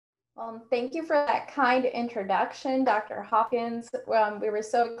Thank you for that kind introduction, Dr. Hawkins. We were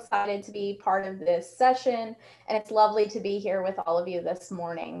so excited to be part of this session, and it's lovely to be here with all of you this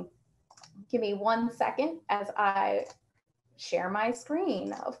morning. Give me 1 second as I share my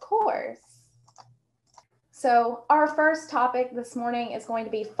screen, of course. So our first topic this morning is going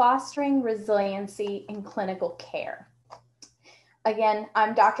to be fostering resiliency in clinical care. Again,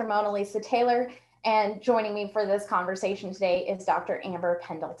 I'm Dr. Mona Lisa Taylor, and joining me for this conversation today is Dr. Amber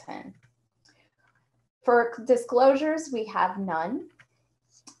Pendleton. For disclosures, we have none.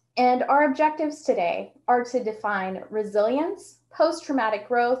 And our objectives today are to define resilience, post-traumatic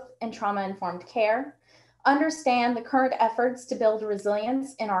growth, and trauma-informed care, understand the current efforts to build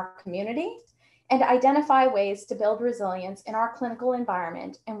resilience in our community, and identify ways to build resilience in our clinical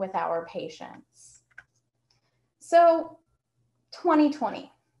environment and with our patients. So,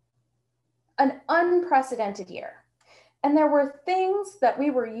 2020, an unprecedented year. And there were things that we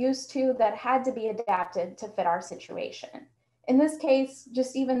were used to that had to be adapted to fit our situation. In this case,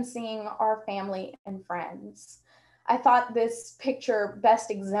 just even seeing our family and friends. I thought this picture best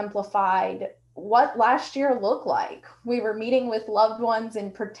exemplified what last year looked like. We were meeting with loved ones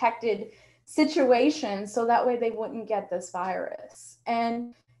in protected situations so that way they wouldn't get this virus.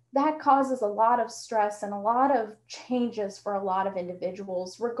 And that causes a lot of stress and a lot of changes for a lot of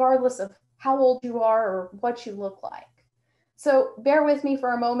individuals, regardless of how old you are or what you look like. So bear with me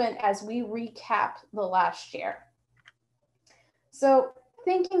for a moment as we recap the last year. So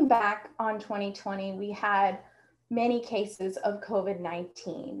thinking back on 2020, we had many cases of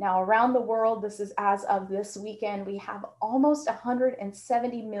COVID-19. Now around the world, this is as of this weekend, we have almost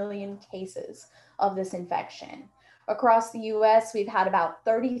 170 million cases of this infection. Across the US, we've had about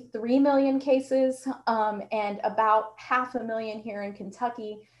 33 million cases and about 500,000 here in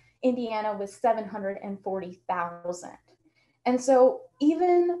Kentucky. Indiana was 740,000. And so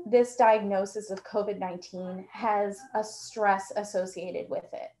even this diagnosis of COVID-19 has a stress associated with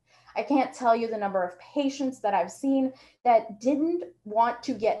it. I can't tell you the number of patients that I've seen that didn't want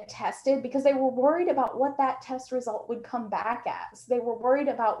to get tested because they were worried about what that test result would come back as. They were worried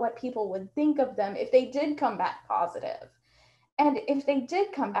about what people would think of them if they did come back positive. And if they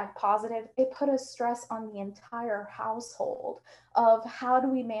did come back positive, it put a stress on the entire household of how do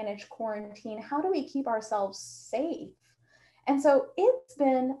we manage quarantine? How do we keep ourselves safe? And so it's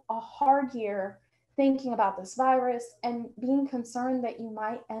been a hard year thinking about this virus and being concerned that you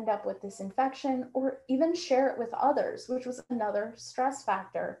might end up with this infection or even share it with others, which was another stress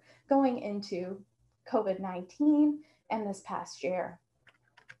factor going into COVID-19 and this past year.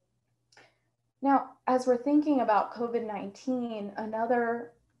 Now, as we're thinking about COVID-19,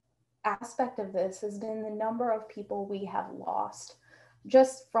 another aspect of this has been the number of people we have lost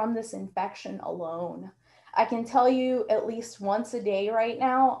just from this infection alone. I can tell you at least once a day right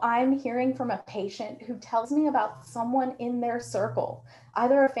now, I'm hearing from a patient who tells me about someone in their circle,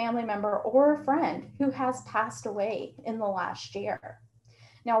 either a family member or a friend who has passed away in the last year.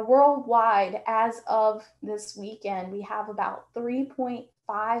 Now, worldwide, as of this weekend, we have about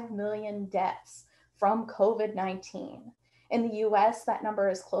 3.5 million deaths from COVID-19. In the US, that number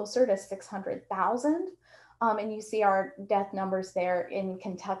is closer to 600,000. And you see our death numbers there in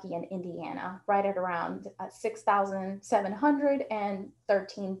Kentucky and Indiana, right at around 6,700 and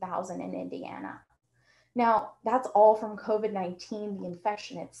 13,000 in Indiana. Now, that's all from COVID-19, the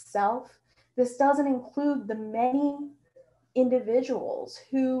infection itself. This doesn't include the many individuals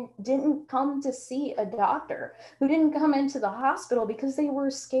who didn't come to see a doctor, who didn't come into the hospital because they were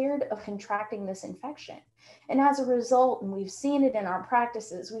scared of contracting this infection. And as a result, and we've seen it in our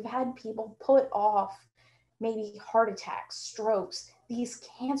practices, we've had people put off maybe heart attacks, strokes, these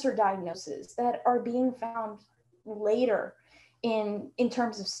cancer diagnoses that are being found later in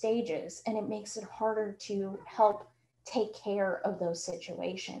terms of stages, and it makes it harder to help take care of those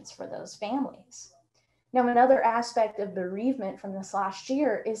situations for those families. Now, another aspect of bereavement from this last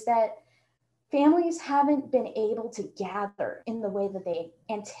year is that families haven't been able to gather in the way that they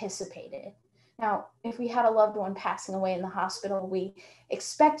anticipated. Now, if we had a loved one passing away in the hospital, we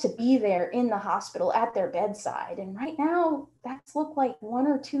expect to be there in the hospital at their bedside. And right now, that's looked like 1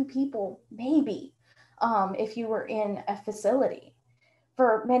 or 2 people, maybe, if you were in a facility.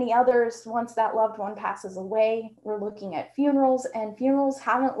 For many others, once that loved one passes away, we're looking at funerals, and funerals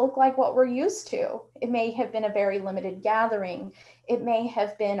haven't looked like what we're used to. It may have been a very limited gathering. It may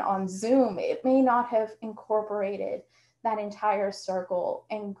have been on Zoom. It may not have incorporated that entire circle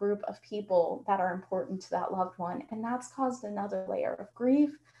and group of people that are important to that loved one. And that's caused another layer of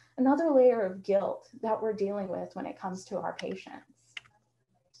grief, another layer of guilt that we're dealing with when it comes to our patients.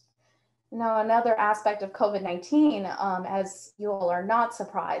 Now, another aspect of COVID-19, as you all are not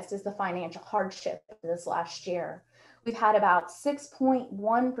surprised, is the financial hardship this last year. We've had about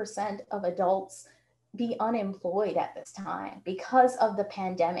 6.1% of adults be unemployed at this time because of the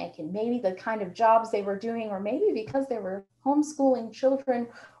pandemic and maybe the kind of jobs they were doing, or maybe because they were homeschooling children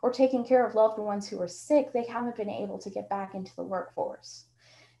or taking care of loved ones who were sick, they haven't been able to get back into the workforce.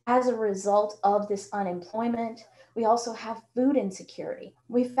 As a result of this unemployment, we also have food insecurity.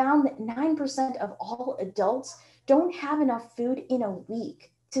 We found that 9% of all adults don't have enough food in a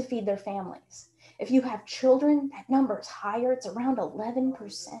week to feed their families. If you have children, that number is higher, it's around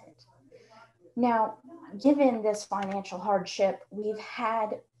 11%. Now, given this financial hardship, we've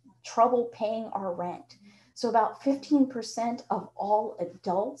had trouble paying our rent. So about 15% of all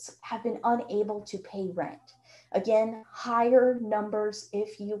adults have been unable to pay rent. Again, higher numbers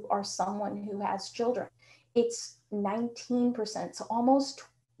if you are someone who has children. It's 19%, so almost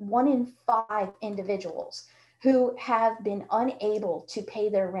 1 in 5 individuals who have been unable to pay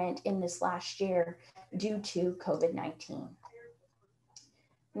their rent in this last year due to COVID-19.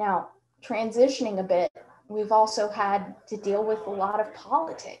 Now, transitioning a bit, we've also had to deal with a lot of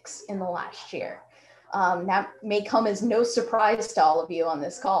politics in the last year. That may come as no surprise to all of you on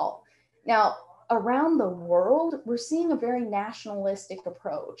this call. Now, around the world, we're seeing a very nationalistic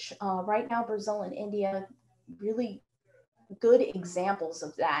approach. Right now, Brazil and India, really good examples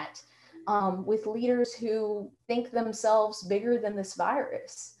of that, with leaders who think themselves bigger than this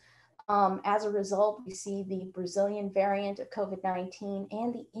virus. As a result, we see the Brazilian variant of COVID-19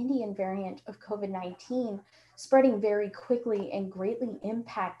 and the Indian variant of COVID-19 spreading very quickly and greatly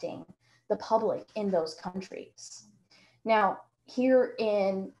impacting the public in those countries. Now, here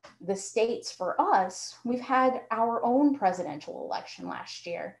in the States for us, we've had our own presidential election last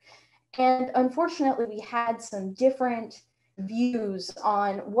year. And unfortunately, we had some different views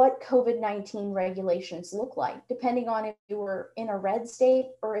on what COVID-19 regulations look like, depending on if you were in a red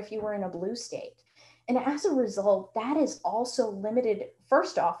state or if you were in a blue state. And as a result, that has also limited,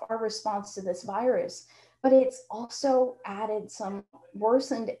 first off, our response to this virus, but it's also added some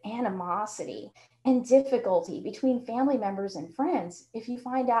worsened animosity and difficulty between family members and friends if you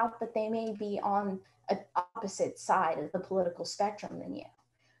find out that they may be on an opposite side of the political spectrum than you.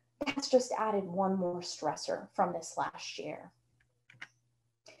 That's just added one more stressor from this last year.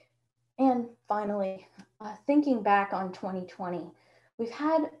 And finally, thinking back on 2020, we've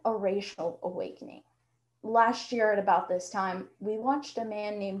had a racial awakening. Last year at about this time, we watched a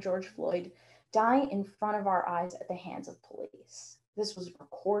man named George Floyd die in front of our eyes at the hands of police. This was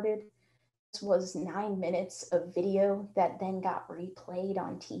recorded. This was 9 minutes of video that then got replayed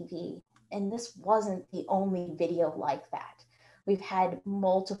on TV. And this wasn't the only video like that. We've had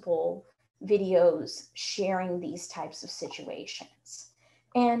multiple videos sharing these types of situations.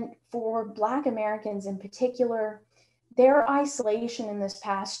 And for Black Americans in particular, their isolation in this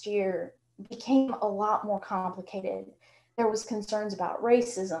past year became a lot more complicated. There was concerns about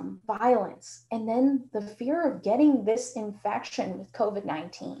racism, violence, and then the fear of getting this infection with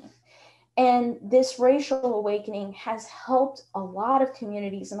COVID-19. And this racial awakening has helped a lot of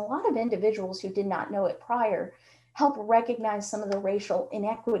communities and a lot of individuals who did not know it prior help recognize some of the racial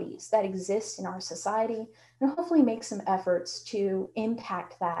inequities that exist in our society and hopefully make some efforts to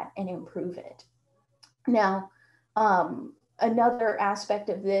impact that and improve it. Now, another aspect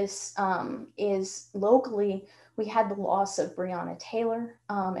of this is locally, we had the loss of Breonna Taylor,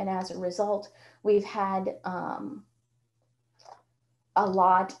 and as a result, we've had a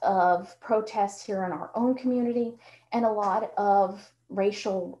lot of protests here in our own community and a lot of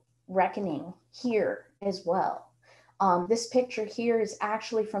racial reckoning here as well. This picture here is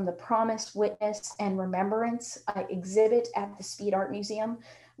actually from the Promise, Witness, and Remembrance exhibit at the Speed Art Museum,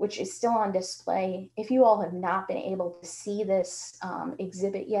 which is still on display. If you all have not been able to see this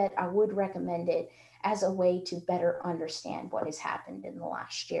exhibit yet, I would recommend it as a way to better understand what has happened in the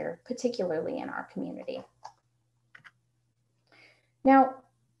last year, particularly in our community. Now,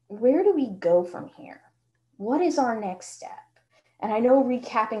 where do we go from here? What is our next step? And I know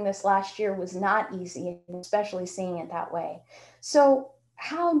recapping this last year was not easy, especially seeing it that way. So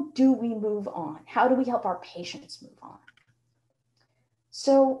how do we move on? How do we help our patients move on?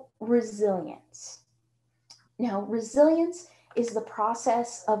 So resilience. Now, resilience is the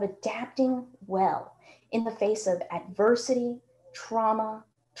process of adapting well in the face of adversity, trauma,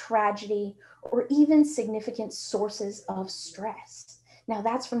 tragedy, or even significant sources of stress. Now,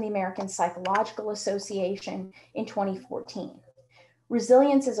 that's from the American Psychological Association in 2014.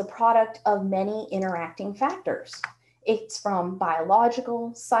 Resilience is a product of many interacting factors. It's from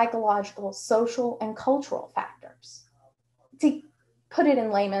biological, psychological, social, and cultural factors. put it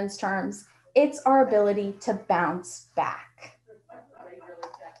in layman's terms, it's our ability to bounce back.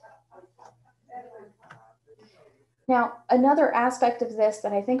 Now, another aspect of this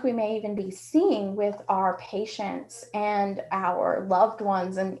that I think we may even be seeing with our patients and our loved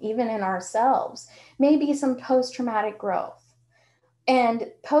ones, and even in ourselves, may be some post-traumatic growth.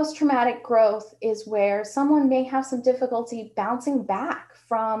 And post-traumatic growth is where someone may have some difficulty bouncing back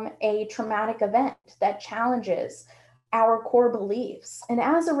from a traumatic event that challenges our core beliefs. And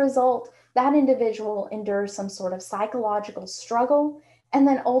as a result, that individual endures some sort of psychological struggle and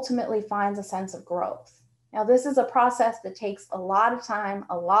then ultimately finds a sense of growth. Now, this is a process that takes a lot of time,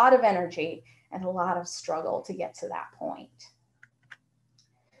 a lot of energy, and a lot of struggle to get to that point.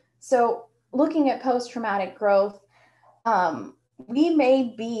 So looking at post-traumatic growth, we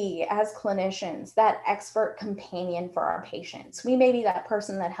may be, as clinicians, that expert companion for our patients. We may be that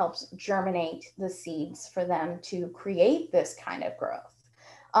person that helps germinate the seeds for them to create this kind of growth.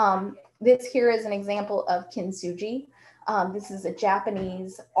 This here is an example of kintsugi. This is a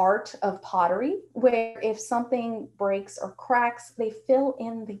Japanese art of pottery, where if something breaks or cracks, they fill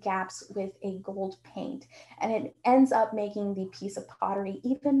in the gaps with a gold paint, and it ends up making the piece of pottery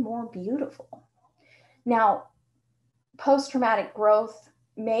even more beautiful. Now, post-traumatic growth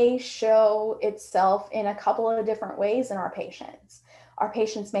may show itself in a couple of different ways in our patients. Our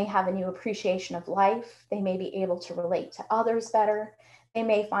patients may have a new appreciation of life. They may be able to relate to others better. They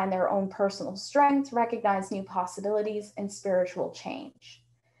may find their own personal strength, recognize new possibilities, and spiritual change.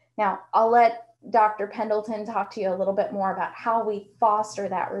 Now, I'll let Dr. Pendleton talk to you a little bit more about how we foster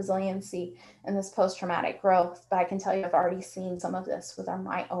that resiliency in this post-traumatic growth, but I can tell you I've already seen some of this with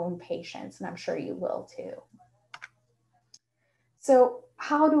my own patients, and I'm sure you will too. So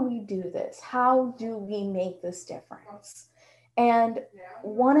how do we do this? How do we make this difference? And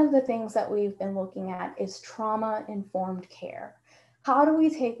one of the things that we've been looking at is trauma-informed care. How do we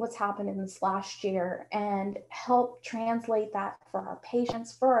take what's happened in this last year and help translate that for our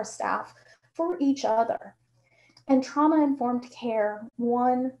patients, for our staff, for each other? And trauma-informed care,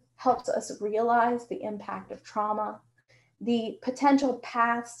 one, helps us realize the impact of trauma, the potential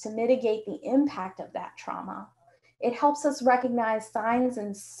paths to mitigate the impact of that trauma. It helps us recognize signs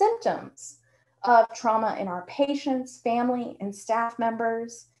and symptoms of trauma in our patients, family, and staff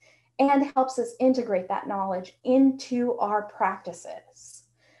members, and helps us integrate that knowledge into our practices.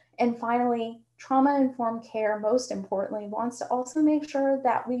 And finally, trauma-informed care, most importantly, wants to also make sure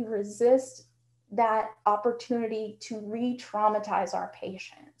that we resist that opportunity to re-traumatize our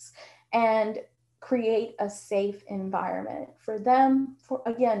patients and create a safe environment for them, for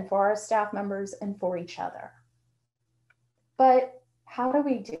our staff members, and for each other. But how do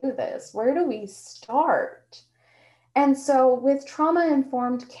we do this? Where do we start? And so with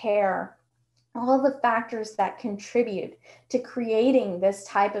trauma-informed care, all the factors that contribute to creating this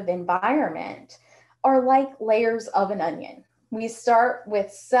type of environment are like layers of an onion. We start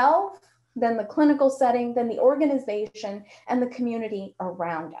with self, then the clinical setting, then the organization, and the community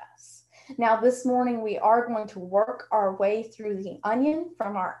around us. Now, this morning, we are going to work our way through the onion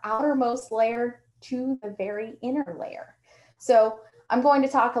from our outermost layer to the very inner layer. So I'm going to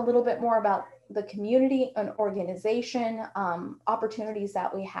talk a little bit more about the community and organization opportunities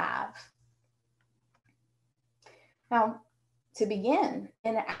that we have. Now, to begin,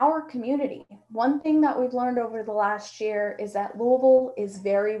 in our community, one thing that we've learned over the last year is that Louisville is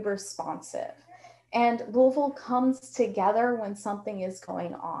very responsive, and Louisville comes together when something is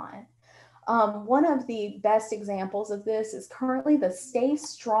going on. One of the best examples of this is currently the Stay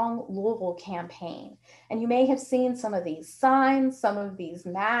Strong Louisville campaign. And you may have seen some of these signs, some of these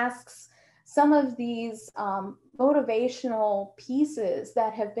masks, some of these motivational pieces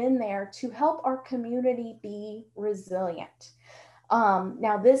that have been there to help our community be resilient.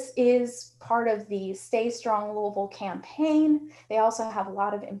 Now, this is part of the Stay Strong Louisville campaign. They also have a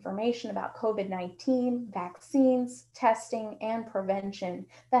lot of information about COVID-19, vaccines, testing, and prevention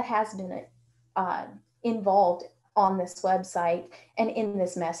that has been involved on this website and in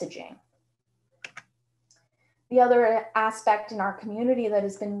this messaging. The other aspect in our community that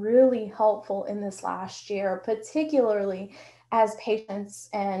has been really helpful in this last year, particularly as patients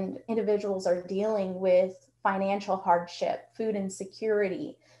and individuals are dealing with financial hardship, food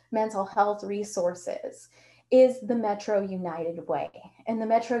insecurity, mental health resources, is the Metro United Way. And the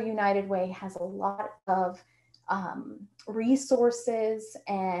Metro United Way has a lot of resources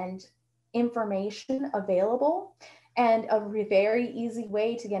and information available. And a very easy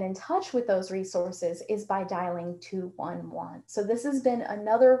way to get in touch with those resources is by dialing 211. So this has been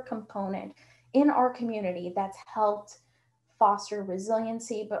another component in our community that's helped foster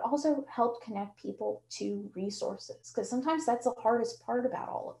resiliency, but also help connect people to resources, because sometimes that's the hardest part about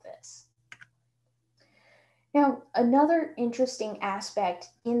all of this. Now, another interesting aspect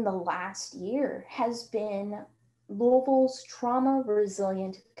in the last year has been Louisville's trauma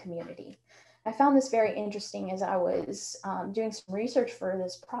resilient community. I found this very interesting as I was doing some research for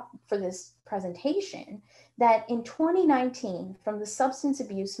this presentation, that in 2019, from the Substance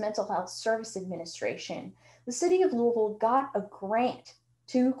Abuse Mental Health Service Administration, the city of Louisville got a grant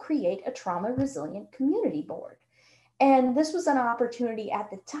to create a trauma resilient community board. And this was an opportunity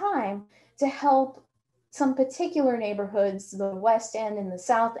at the time to help some particular neighborhoods, the West End and the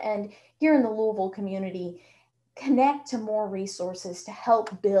South End here in the Louisville community, connect to more resources to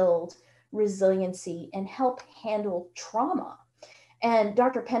help build resiliency and help handle trauma. And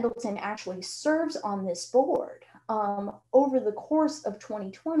Dr. Pendleton actually serves on this board. Over the course of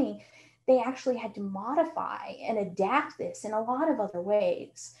 2020, they actually had to modify and adapt this in a lot of other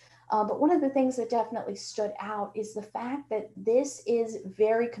ways. But one of the things that definitely stood out is the fact that this is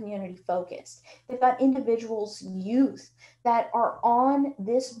very community focused. They've got individuals, youth, that are on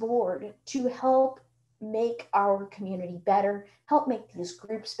this board to help make our community better, help make these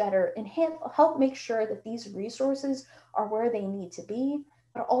groups better, and help make sure that these resources are where they need to be,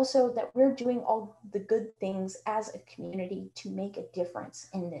 but also that we're doing all the good things as a community to make a difference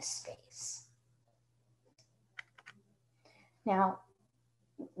in this space. Now,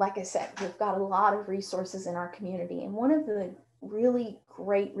 like I said, we've got a lot of resources in our community, and one of the really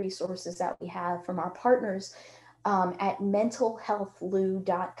great resources that we have from our partners at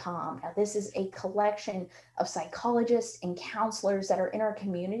mentalhealthlou.com. Now, this is a collection of psychologists and counselors that are in our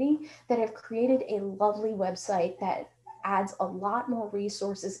community that have created a lovely website that adds a lot more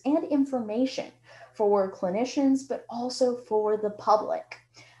resources and information for clinicians, but also for the public.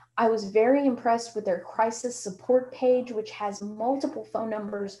 I was very impressed with their crisis support page, which has multiple phone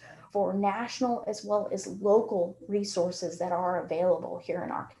numbers for national as well as local resources that are available here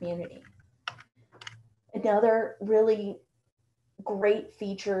in our community. Another really great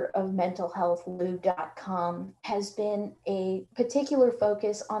feature of mentalhealthlou.com has been a particular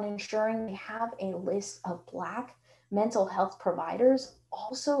focus on ensuring we have a list of Black mental health providers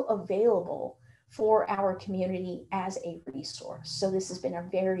also available for our community as a resource. So this has been a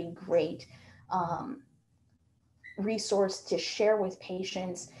very great resource to share with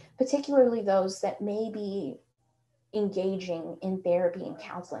patients, particularly those that may be engaging in therapy and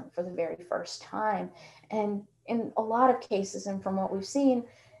counseling for the very first time. And in a lot of cases, and from what we've seen,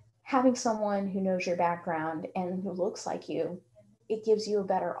 having someone who knows your background and who looks like you, it gives you a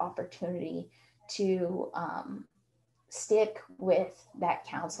better opportunity to stick with that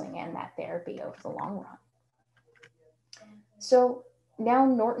counseling and that therapy over the long run. So now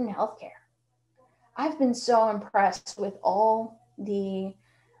Norton Healthcare. I've been so impressed with all the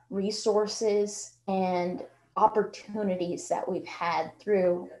resources and opportunities that we've had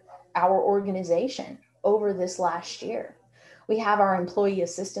through our organization over this last year. We have our employee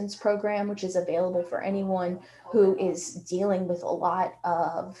assistance program, which is available for anyone who is dealing with a lot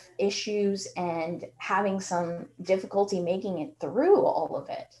of issues and having some difficulty making it through all of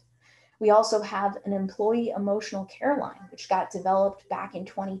it. We also have an employee emotional care line, which got developed back in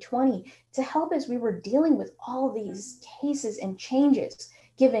 2020 to help as we were dealing with all these cases and changes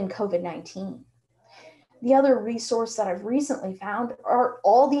given COVID-19. The other resource that I've recently found are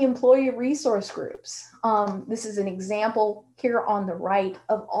all the employee resource groups. This is an example here on the right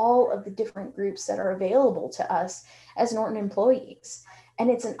of all of the different groups that are available to us as Norton employees.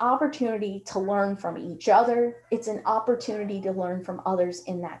 And it's an opportunity to learn from each other. It's an opportunity to learn from others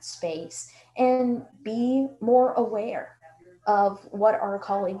in that space and be more aware of what our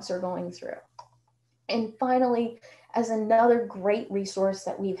colleagues are going through. And finally, as another great resource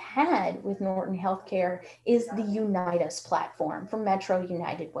that we've had with Norton Healthcare is the Unite Us platform from Metro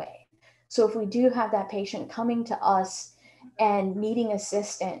United Way. So if we do have that patient coming to us and needing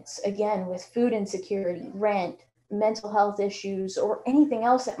assistance, again, with food insecurity, rent, mental health issues, or anything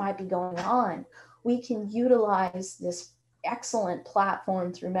else that might be going on, we can utilize this excellent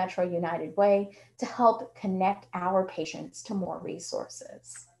platform through Metro United Way to help connect our patients to more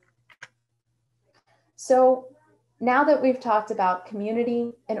resources. So now that we've talked about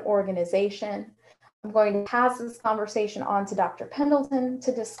community and organization, I'm going to pass this conversation on to Dr. Pendleton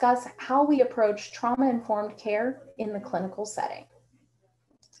to discuss how we approach trauma-informed care in the clinical setting.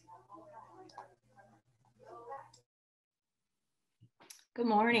 Good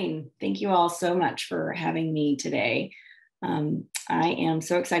morning. Thank you all so much for having me today. I am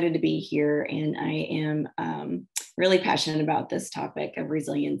so excited to be here, and I am really passionate about this topic of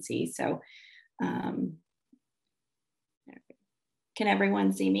resiliency. So there we Can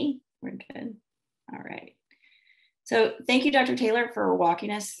everyone see me? We're good. All right. So thank you, Dr. Taylor, for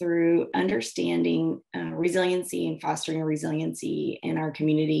walking us through understanding resiliency and fostering resiliency in our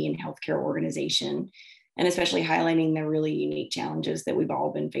community and healthcare organization, and especially highlighting the really unique challenges that we've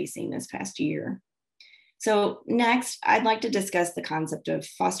all been facing this past year. So next, I'd like to discuss the concept of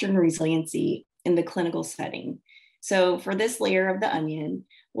fostering resiliency in the clinical setting. So for this layer of the onion,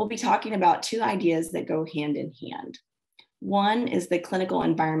 we'll be talking about two ideas that go hand in hand. One is the clinical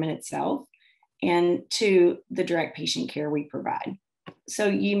environment itself, and two, the direct patient care we provide. So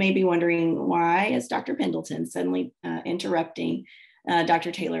you may be wondering, why is Dr. Pendleton suddenly interrupting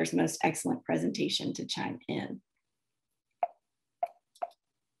Dr. Taylor's most excellent presentation to chime in?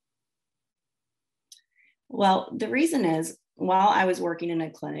 Well, the reason is, while I was working in a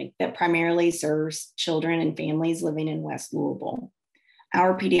clinic that primarily serves children and families living in West Louisville,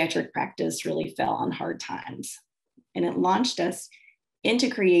 our pediatric practice really fell on hard times, and it launched us into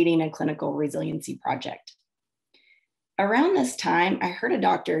creating a clinical resiliency project. Around this time, I heard a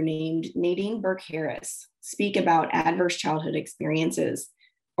doctor named Nadine Burke-Harris speak about adverse childhood experiences,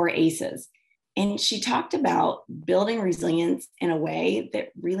 or ACEs, and she talked about building resilience in a way that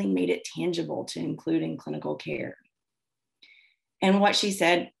really made it tangible to include in clinical care. And what she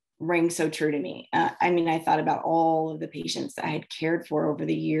said rang so true to me. I thought about all of the patients that I had cared for over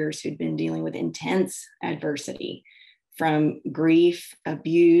the years who'd been dealing with intense adversity, from grief,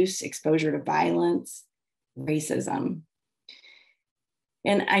 abuse, exposure to violence, racism.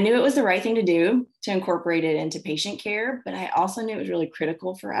 And I knew it was the right thing to do to incorporate it into patient care, but I also knew it was really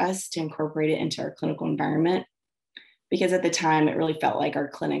critical for us to incorporate it into our clinical environment, because at the time it really felt like our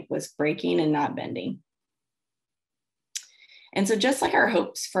clinic was breaking and not bending. And so just like our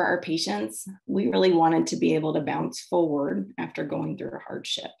hopes for our patients, we really wanted to be able to bounce forward after going through a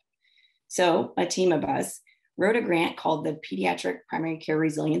hardship. So a team of us wrote a grant called the Pediatric Primary Care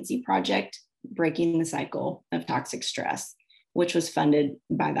Resiliency Project, Breaking the Cycle of Toxic Stress, which was funded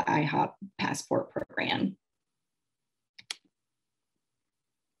by the IHOP Passport Program.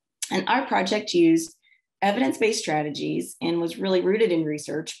 And our project used evidence-based strategies and was really rooted in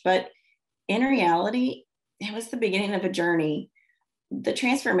research, but in reality, it was the beginning of a journey. The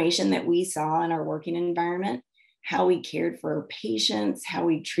transformation that we saw in our working environment, how we cared for our patients, how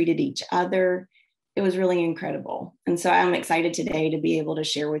we treated each other, it was really incredible. And so I'm excited today to be able to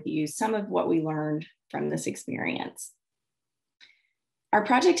share with you some of what we learned from this experience. Our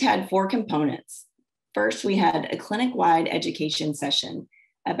project had 4 components. First, we had a clinic-wide education session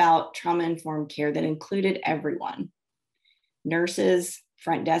about trauma-informed care that included everyone: nurses,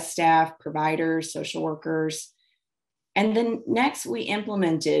 front desk staff, providers, social workers. And then next, we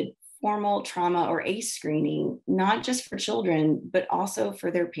implemented formal trauma or ACE screening, not just for children, but also for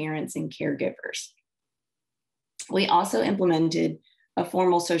their parents and caregivers. We also implemented a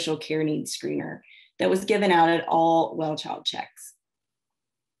formal social care needs screener that was given out at all well child checks.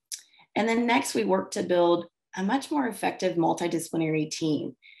 And then next, we worked to build a much more effective multidisciplinary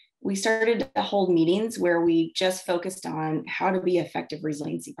team. We started to hold meetings where we just focused on how to be effective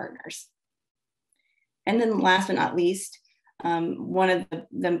resiliency partners. And then last but not least, one of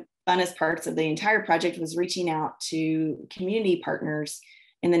the funnest parts of the entire project was reaching out to community partners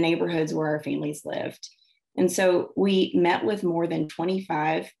in the neighborhoods where our families lived. And so we met with more than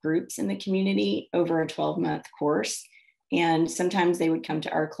 25 groups in the community over a 12-month course. And sometimes they would come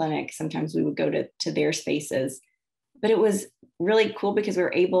to our clinic, sometimes we would go to their spaces. But it was really cool because we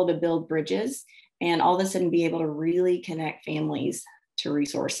were able to build bridges and all of a sudden be able to really connect families to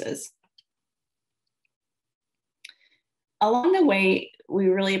resources. Along the way, we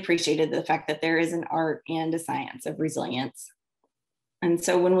really appreciated the fact that there is an art and a science of resilience. And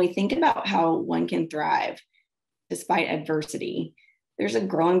so when we think about how one can thrive despite adversity, there's a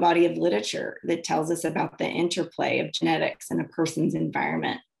growing body of literature that tells us about the interplay of genetics in a person's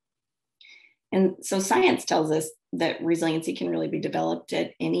environment. And so science tells us that resiliency can really be developed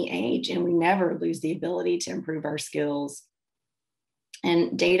at any age, and we never lose the ability to improve our skills.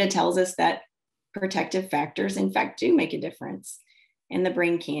 And data tells us that protective factors, in fact, do make a difference, and the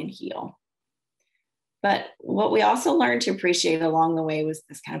brain can heal. But what we also learned to appreciate along the way was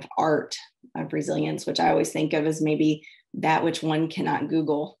this kind of art of resilience, which I always think of as maybe that which one cannot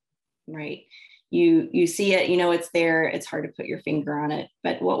Google, right? You see it, you know it's there, it's hard to put your finger on it.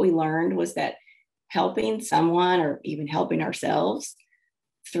 But what we learned was that helping someone or even helping ourselves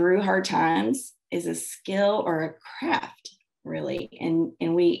through hard times is a skill or a craft, really.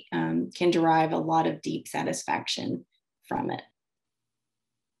 And we can derive a lot of deep satisfaction from it.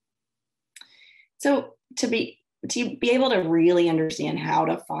 So to be able to really understand how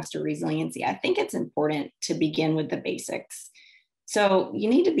to foster resiliency, I think it's important to begin with the basics. So you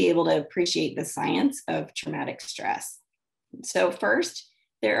need to be able to appreciate the science of traumatic stress. So first,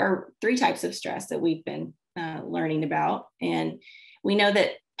 there are 3 types of stress that we've been learning about. And we know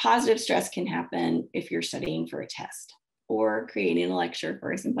that positive stress can happen if you're studying for a test or creating a lecture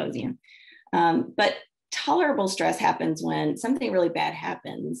for a symposium. But tolerable stress happens when something really bad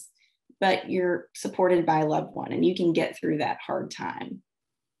happens, but you're supported by a loved one and you can get through that hard time.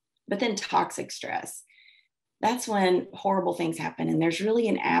 But then toxic stress, that's when horrible things happen and there's really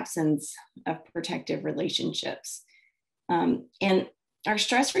an absence of protective relationships. And our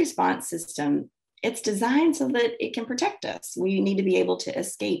stress response system, it's designed so that it can protect us. We need to be able to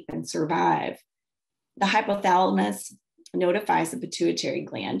escape and survive. The hypothalamus notifies the pituitary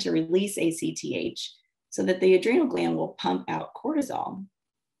gland to release ACTH so that the adrenal gland will pump out cortisol.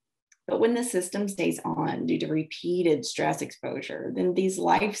 But when the system stays on due to repeated stress exposure, then these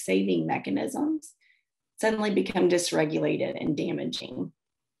life-saving mechanisms suddenly become dysregulated and damaging.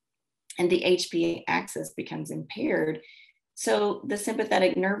 And the HPA axis becomes impaired. So the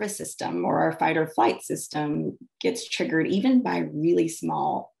sympathetic nervous system, or our fight or flight system, gets triggered even by really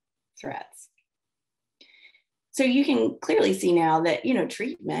small threats. So you can clearly see now that,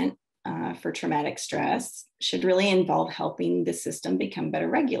 treatment for traumatic stress should really involve helping the system become better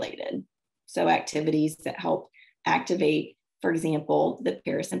regulated. So activities that help activate, for example, the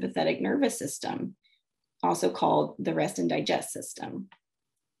parasympathetic nervous system, also called the rest and digest system.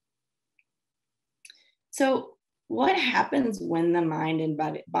 So what happens when the mind and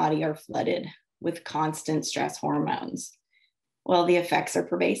body are flooded with constant stress hormones? Well, the effects are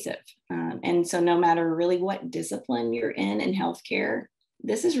pervasive. And so no matter really what discipline you're in healthcare,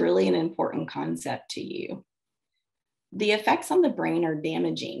 this is really an important concept to you. The effects on the brain are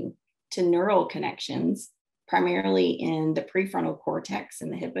damaging to neural connections, primarily in the prefrontal cortex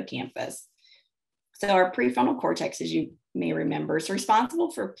and the hippocampus. So our prefrontal cortex, as you may remember, is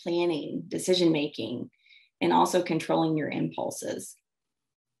responsible for planning, decision-making, and also controlling your impulses.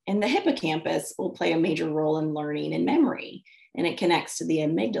 And the hippocampus will play a major role in learning and memory, and it connects to the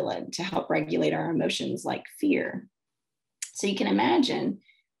amygdala to help regulate our emotions like fear. So you can imagine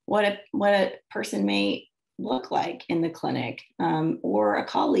what a person may look like in the clinic, or a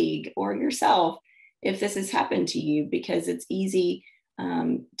colleague or yourself if this has happened to you, because it's easy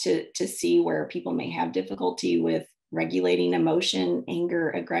to see where people may have difficulty with regulating emotion,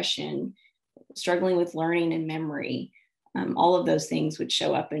 anger, aggression, struggling with learning and memory. All of those things would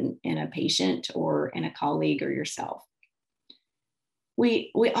show up in a patient or in a colleague or yourself.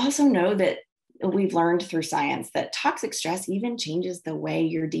 We also know that we've learned through science that toxic stress even changes the way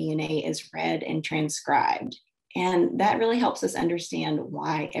your DNA is read and transcribed. And that really helps us understand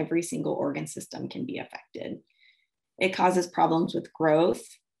why every single organ system can be affected. It causes problems with growth,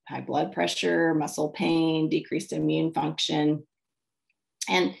 high blood pressure, muscle pain, decreased immune function.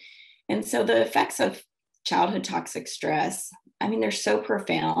 And so the effects of childhood toxic stress, they're so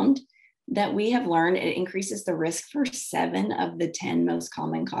profound that we have learned it increases the risk for 7 of the 10 most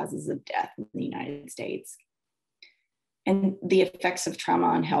common causes of death in the United States. And the effects of trauma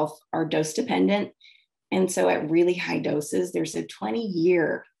on health are dose dependent. And so at really high doses, there's a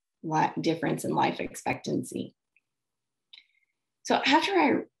 20-year difference in life expectancy. So after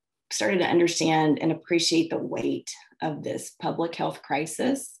I started to understand and appreciate the weight of this public health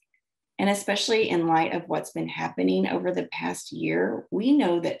crisis, and especially in light of what's been happening over the past year, we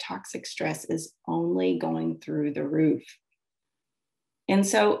know that toxic stress is only going through the roof. And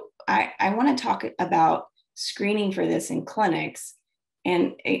so I want to talk about screening for this in clinics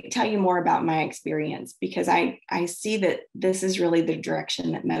and tell you more about my experience, because I see that this is really the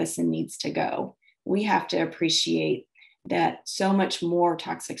direction that medicine needs to go. We have to appreciate that so much more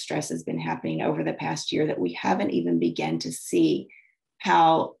toxic stress has been happening over the past year that we haven't even begun to see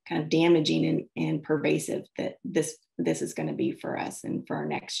how kind of damaging and pervasive that this is going to be for us and for our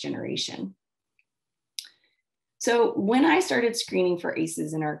next generation. So when I started screening for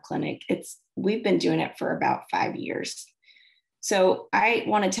ACEs in our clinic, we've been doing it for about 5 years. So I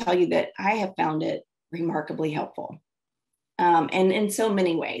want to tell you that I have found it remarkably helpful, and in so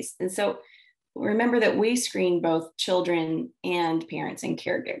many ways. And so remember that we screen both children and parents and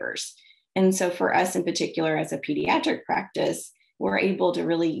caregivers. And so for us in particular, as a pediatric practice, we're able to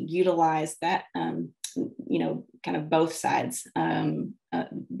really utilize that, kind of both sides,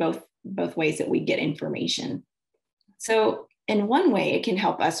 both ways that we get information. So in one way, it can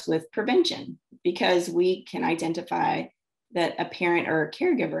help us with prevention, because we can identify that a parent or a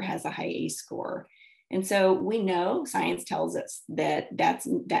caregiver has a high ACE score. And so we know, science tells us that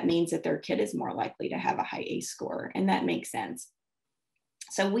means that their kid is more likely to have a high ACE score, and that makes sense.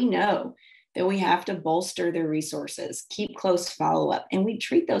 So we know that we have to bolster their resources, keep close follow-up, and we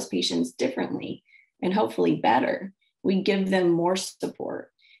treat those patients differently and hopefully better. We give them more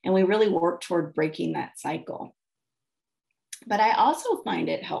support, and we really work toward breaking that cycle. But I also find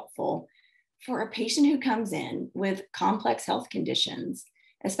it helpful for a patient who comes in with complex health conditions,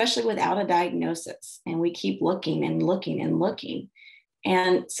 especially without a diagnosis, and we keep looking and looking and looking.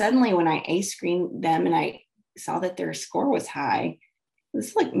 And suddenly when I screened them and I saw that their score was high, this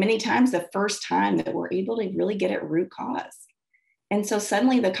is like many times the first time that we're able to really get at root cause. And so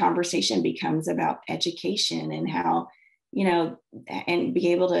suddenly the conversation becomes about education and how, and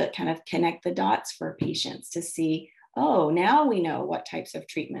be able to kind of connect the dots for patients to see, oh, now we know what types of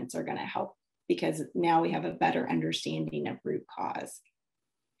treatments are going to help because now we have a better understanding of root cause.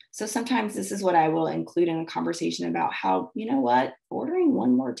 So sometimes this is what I will include in a conversation about how, ordering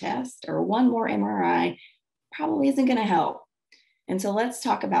one more test or one more MRI probably isn't going to help. And so let's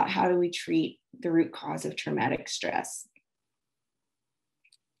talk about how do we treat the root cause of traumatic stress.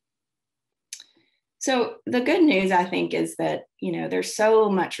 So the good news, I think, is that, there's so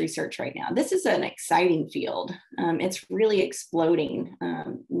much research right now. This is an exciting field. It's really exploding.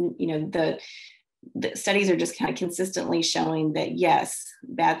 The studies are just kind of consistently showing that, yes,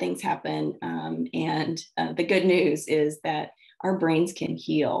 bad things happen. And the good news is that our brains can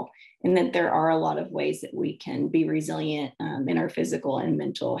heal and that there are a lot of ways that we can be resilient in our physical and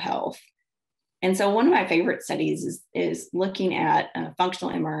mental health. And so one of my favorite studies is looking at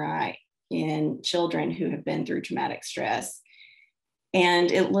functional MRI in children who have been through traumatic stress.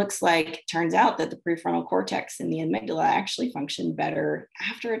 And it turns out that the prefrontal cortex and the amygdala actually function better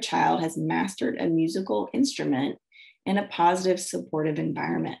after a child has mastered a musical instrument in a positive, supportive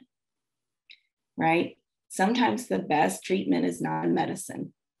environment, right? Sometimes the best treatment is not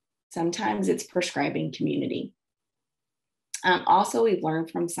medicine. Sometimes it's prescribing community. Also, we've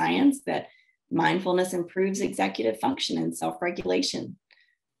learned from science that mindfulness improves executive function and self-regulation.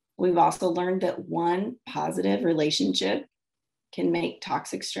 We've also learned that one positive relationship can make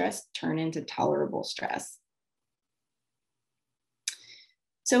toxic stress turn into tolerable stress.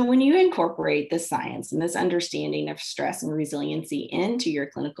 So when you incorporate this science and this understanding of stress and resiliency into your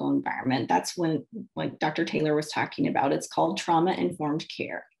clinical environment, that's when, like Dr. Taylor was talking about, it's called trauma-informed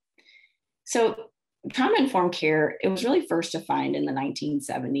care. So trauma-informed care, it was really first defined in the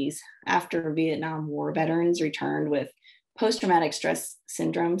 1970s after Vietnam War veterans returned with post-traumatic stress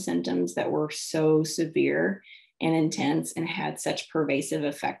syndrome symptoms that were so severe and intense and had such pervasive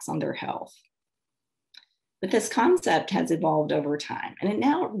effects on their health. But this concept has evolved over time, and it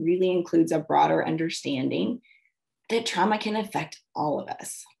now really includes a broader understanding that trauma can affect all of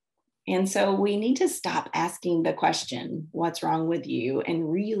us. And so we need to stop asking the question, what's wrong with you?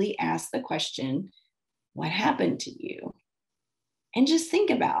 And really ask the question, what happened to you? And just think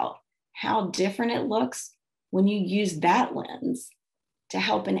about how different it looks when you use that lens to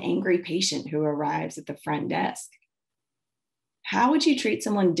help an angry patient who arrives at the front desk. How would you treat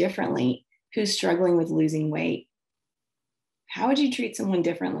someone differently who's struggling with losing weight? How would you treat someone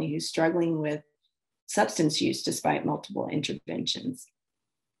differently who's struggling with substance use despite multiple interventions?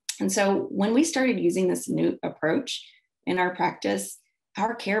 And so when we started using this new approach in our practice,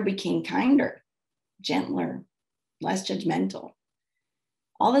 our care became kinder, gentler, less judgmental.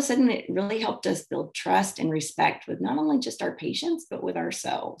 All of a sudden, it really helped us build trust and respect with not only just our patients, but with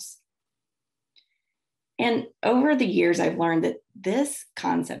ourselves. And over the years, I've learned that this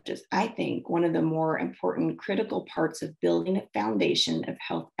concept is, I think, one of the more important critical parts of building a foundation of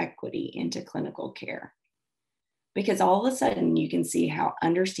health equity into clinical care. Because all of a sudden, you can see how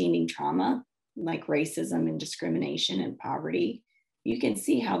understanding trauma, like racism and discrimination and poverty, you can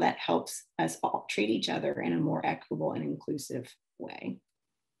see how that helps us all treat each other in a more equitable and inclusive way.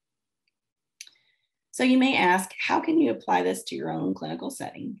 So you may ask, how can you apply this to your own clinical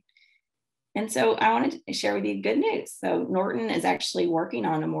setting? And so I wanted to share with you good news. So Norton is actually working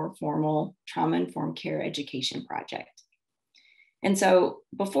on a more formal trauma-informed care education project. And so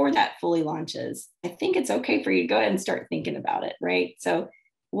before that fully launches, I think it's okay for you to go ahead and start thinking about it, right? So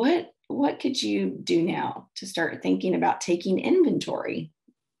what could you do now to start thinking about taking inventory?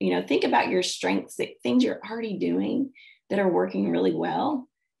 Think about your strengths, things you're already doing that are working really well,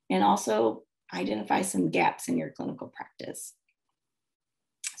 and also identify some gaps in your clinical practice.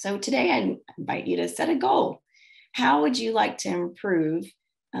 So today I invite you to set a goal. How would you like to improve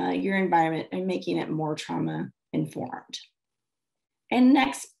your environment and making it more trauma informed? And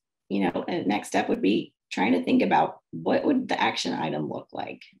next step would be trying to think about what would the action item look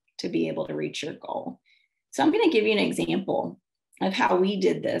like to be able to reach your goal. So I'm going to give you an example of how we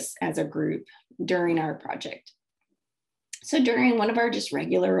did this as a group during our project. So during one of our just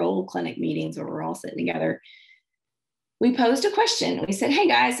regular old clinic meetings where we're all sitting together, we posed a question. We said, hey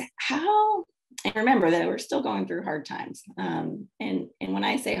guys, and remember that we're still going through hard times. And when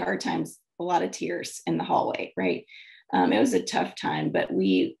I say hard times, a lot of tears in the hallway, right? It was a tough time, but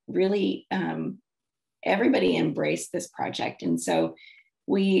we really, everybody embraced this project. And so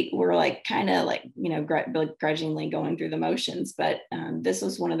we were like, kind of like, grudgingly going through the motions. But this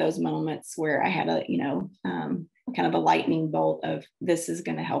was one of those moments where I had kind of a lightning bolt of this is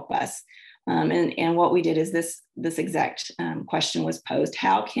going to help us. And what we did is this exact question was posed: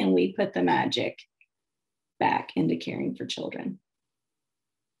 how can we put the magic back into caring for children?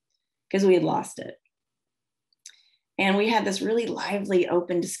 Because we had lost it. And we had this really lively,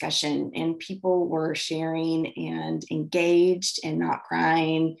 open discussion, and people were sharing and engaged and not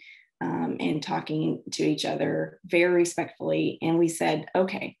crying, and talking to each other very respectfully. And we said,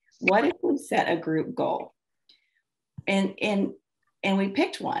 okay, what if we set a group goal? And we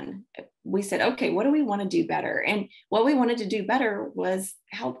picked one. We said, okay, what do we want to do better? And what we wanted to do better was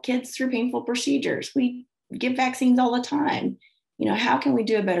help kids through painful procedures. We give vaccines all the time. How can we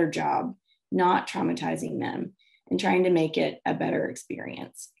do a better job not traumatizing them and trying to make it a better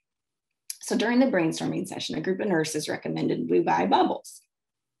experience? So during the brainstorming session, a group of nurses recommended we buy bubbles.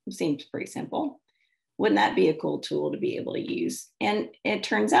 It seems pretty simple. Wouldn't that be a cool tool to be able to use? And it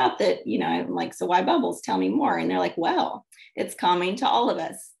turns out that, I'm like, so why bubbles? Tell me more. And they're like, well, it's calming to all of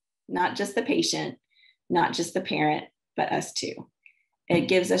us, not just the patient, not just the parent, but us too. It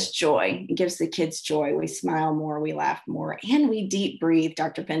gives us joy. It gives the kids joy. We smile more, we laugh more, and we deep breathe,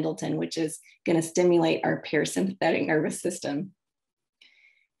 Dr. Pendleton, which is going to stimulate our parasympathetic nervous system.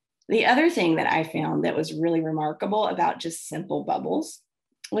 The other thing that I found that was really remarkable about just simple bubbles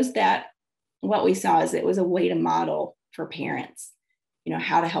was that what we saw is it was a way to model for parents,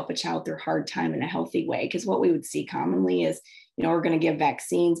 how to help a child through a hard time in a healthy way. Because what we would see commonly is, we're going to give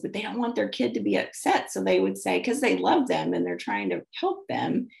vaccines, but they don't want their kid to be upset. So they would say, because they love them and they're trying to help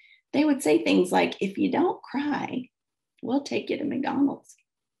them, they would say things like, if you don't cry, we'll take you to McDonald's.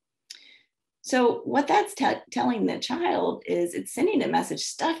 So what that's telling the child is it's sending a message: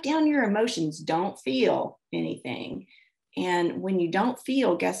 stuff down your emotions, don't feel anything. And when you don't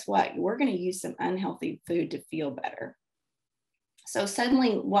feel, guess what? We're going to use some unhealthy food to feel better. So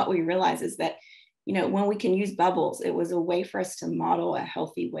suddenly what we realize is that, when we can use bubbles, it was a way for us to model a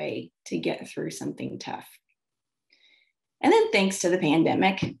healthy way to get through something tough. And then thanks to the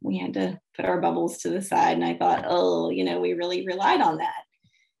pandemic, we had to put our bubbles to the side. And I thought, we really relied on that.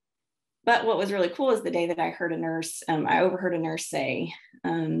 But what was really cool is the day that I heard I overheard a nurse say,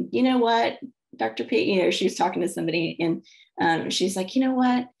 you know what, Dr. P, she was talking to somebody, and she's like, you know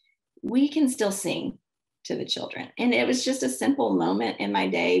what, we can still sing to the children. And it was just a simple moment in my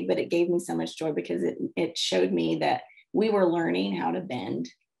day, but it gave me so much joy because it showed me that we were learning how to bend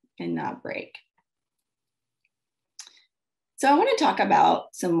and not break. So I want to talk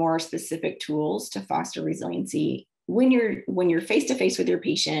about some more specific tools to foster resiliency when you're face to face with your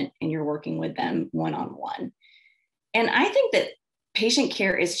patient and you're working with them one-on-one. And I think that patient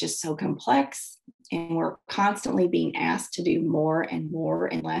care is just so complex, and we're constantly being asked to do more and more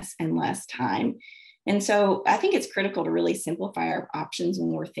in less and less time. And so I think it's critical to really simplify our options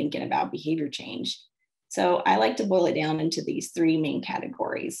when we're thinking about behavior change. So I like to boil it down into these three main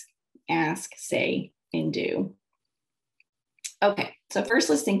categories: ask, say, and do. Okay, so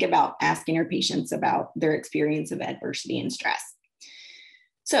first let's think about asking our patients about their experience of adversity and stress.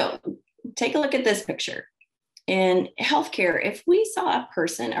 So take a look at this picture. In healthcare, if we saw a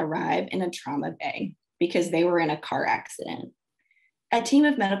person arrive in a trauma bay because they were in a car accident, a team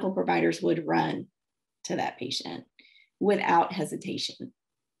of medical providers would run to that patient without hesitation.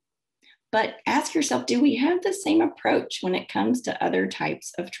 But ask yourself, do we have the same approach when it comes to other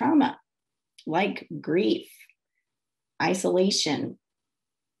types of trauma, like grief, isolation,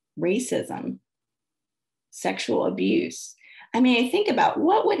 racism, sexual abuse? I think about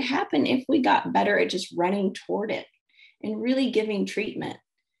what would happen if we got better at just running toward it and really giving treatment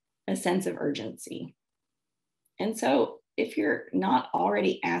a sense of urgency. And so if you're not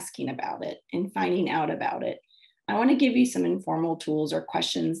already asking about it and finding out about it, I want to give you some informal tools or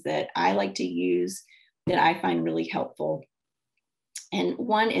questions that I like to use that I find really helpful. And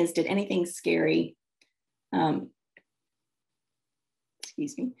one is, did anything scary, did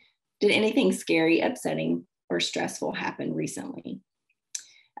anything scary, upsetting, or stressful happen recently?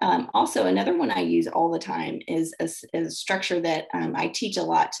 Also, another one I use all the time is a structure that I teach a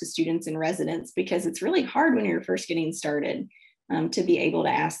lot to students and residents, because it's really hard when you're first getting started to be able to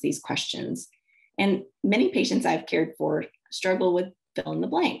ask these questions. And many patients I've cared for struggle with fill in the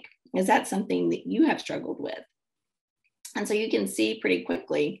blank. Is that something that you have struggled with? And so you can see pretty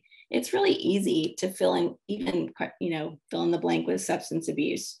quickly, it's really easy to fill in, even, fill in the blank with substance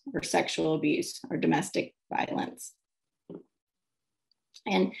abuse or sexual abuse or domestic violence.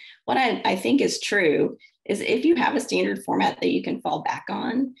 And what I think is true is if you have a standard format that you can fall back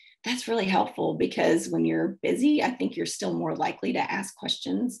on, that's really helpful, because when you're busy, I think you're still more likely to ask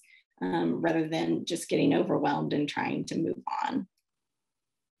questions rather than just getting overwhelmed and trying to move on.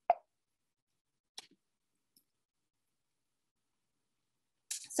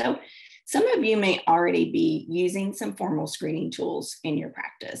 So some of you may already be using some formal screening tools in your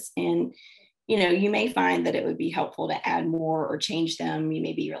practice, and you may find that it would be helpful to add more or change them. You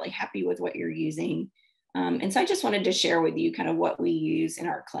may be really happy with what you're using. And so I just wanted to share with you kind of what we use in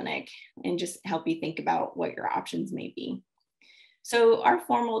our clinic and just help you think about what your options may be. So our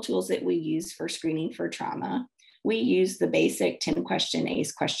formal tools that we use for screening for trauma, we use the basic 10-question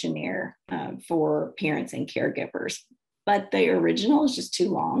ACE questionnaire for parents and caregivers, but the original is just too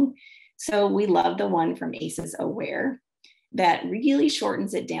long. So we love the one from ACEs Aware that really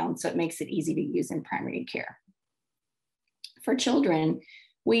shortens it down so it makes it easy to use in primary care. For children,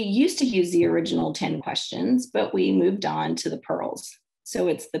 we used to use the original 10 questions, but we moved on to the Pearls. So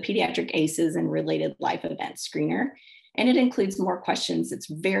it's the Pediatric ACEs and Related Life Events Screener, and it includes more questions that's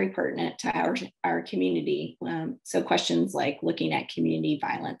very pertinent to our community. So questions like looking at community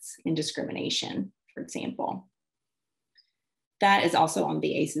violence and discrimination, for example. That is also on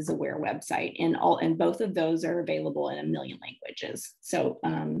the ACEs Aware website, and both of those are available in 1 million languages. So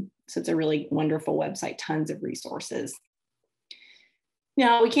it's a really wonderful website, tons of resources.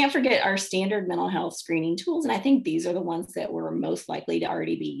 Now, we can't forget our standard mental health screening tools, and I think these are the ones that we're most likely to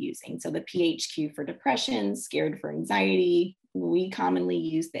already be using. So the PHQ for depression, Scared for anxiety. We commonly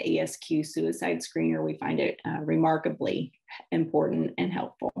use the ASQ suicide screener. We find it remarkably important and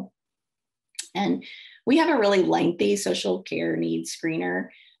helpful. And we have a really lengthy social care needs screener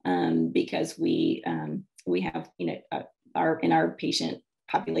because we have, in our patient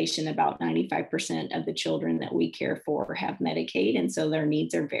population, about 95% of the children that we care for have Medicaid, and so their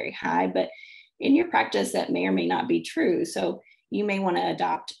needs are very high. But in your practice, that may or may not be true. So you may want to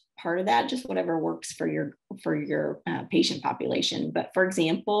adopt part of that, just whatever works for your patient population. But for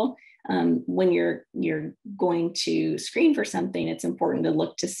example, when you're going to screen for something, it's important to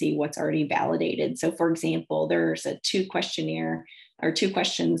look to see what's already validated. So for example, there's a 2 questionnaire or 2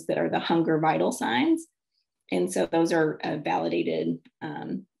 questions that are the hunger vital signs. And so those are validated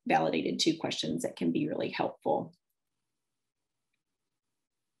 2 questions that can be really helpful.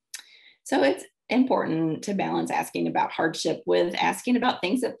 So it's important to balance asking about hardship with asking about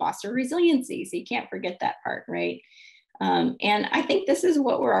things that foster resiliency. So you can't forget that part, right? And I think this is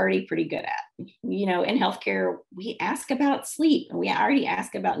what we're already pretty good at. In healthcare, we ask about sleep, and we already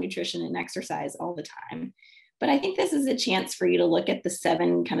ask about nutrition and exercise all the time. But I think this is a chance for you to look at the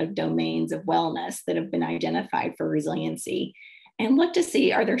 7 kind of domains of wellness that have been identified for resiliency and look to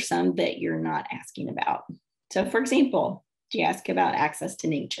see, are there some that you're not asking about? So for example, do you ask about access to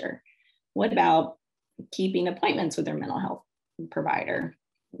nature? What about keeping appointments with their mental health provider?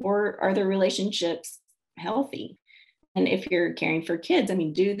 Or are their relationships healthy? And if you're caring for kids,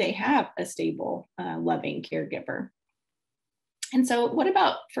 do they have a stable, loving caregiver? And so what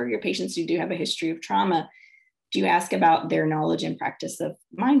about for your patients who do have a history of trauma? Do you ask about their knowledge and practice of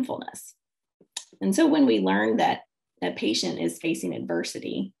mindfulness? And so when we learn that a patient is facing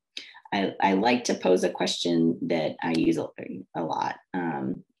adversity, I like to pose a question that I use a lot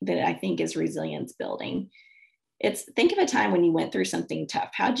that I think is resilience building. It's, think of a time when you went through something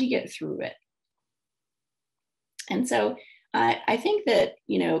tough. How'd you get through it? And so I think that,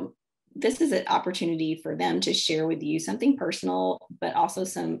 this is an opportunity for them to share with you something personal, but also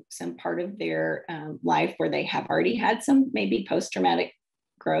some part of their life where they have already had some maybe post-traumatic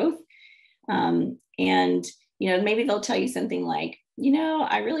growth. And, maybe they'll tell you something like,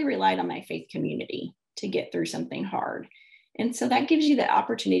 I really relied on my faith community to get through something hard. And so that gives you the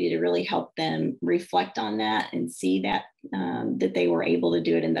opportunity to really help them reflect on that and see that that they were able to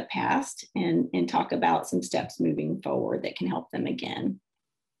do it in the past, and talk about some steps moving forward that can help them again.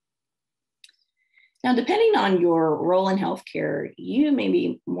 Now, depending on your role in healthcare, you may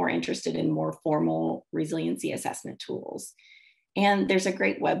be more interested in more formal resiliency assessment tools. And there's a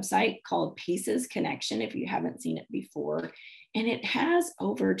great website called PACES Connection, if you haven't seen it before. And it has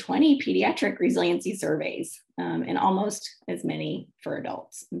over 20 pediatric resiliency surveys and almost as many for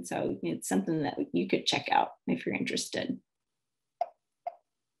adults. And so it's something that you could check out if you're interested.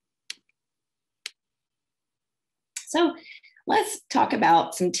 So let's talk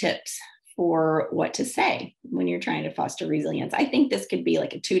about some tips for what to say when you're trying to foster resilience. I think this could be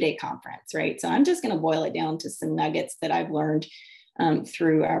like a 2-day conference, right? So I'm just going to boil it down to some nuggets that I've learned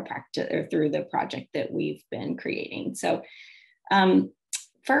through our practice or through the project that we've been creating. So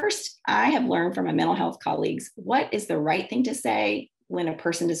first, I have learned from my mental health colleagues what is the right thing to say when a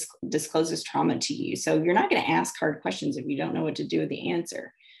person discloses trauma to you. So you're not going to ask hard questions if you don't know what to do with the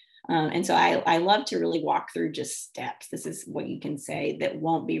answer. And so I love to really walk through just steps. This is what you can say that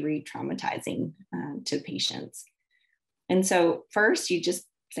won't be re-traumatizing to patients. And so first, you just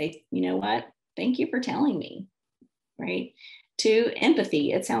say, you know what? Thank you for telling me, right? 2,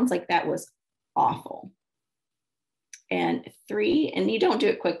 empathy. It sounds like that was awful. And 3, and you don't do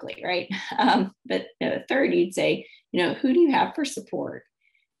it quickly, right? But 3rd, you'd say, who do you have for support?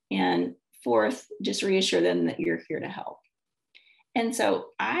 And 4th, just reassure them that you're here to help. And so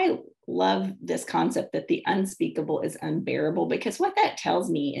I love this concept that the unspeakable is unbearable, because what that tells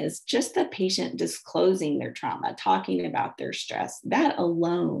me is just the patient disclosing their trauma, talking about their stress, that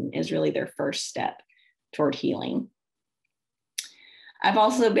alone is really their first step toward healing. I've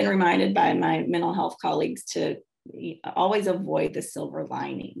also been reminded by my mental health colleagues to always avoid the silver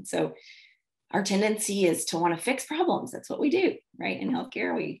lining. So our tendency is to want to fix problems. That's what we do, right? In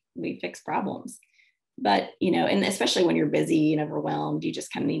healthcare, we fix problems. But, and especially when you're busy and overwhelmed, you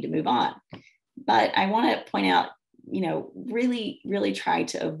just kind of need to move on. But I want to point out, really, really try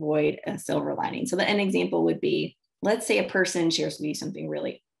to avoid a silver lining. So an example would be, let's say a person shares with you something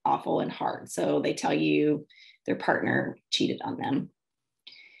really awful and hard. So they tell you their partner cheated on them.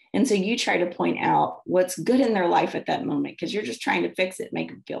 And so you try to point out what's good in their life at that moment, because you're just trying to fix it, make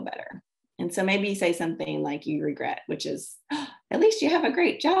them feel better. And so maybe you say something like you regret, which is, at least you have a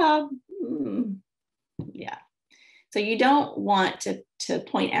great job. Yeah. So you don't want to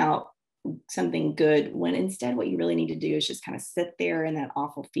point out something good, when instead what you really need to do is just kind of sit there in that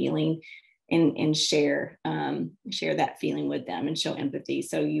awful feeling and share that feeling with them and show empathy.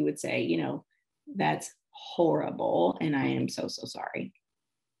 So you would say, that's horrible, and I am so, so sorry.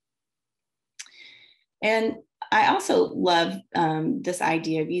 And I also love this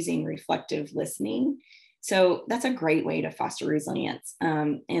idea of using reflective listening. So that's a great way to foster resilience.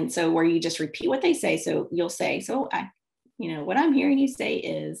 And so where you just repeat what they say. So you'll say, what I'm hearing you say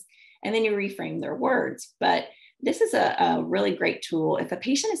is, and then you reframe their words. But this is a really great tool if a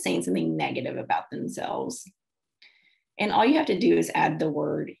patient is saying something negative about themselves. And all you have to do is add the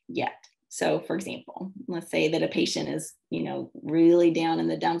word yet. So for example, let's say that a patient is, really down in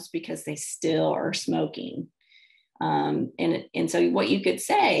the dumps because they still are smoking. And so what you could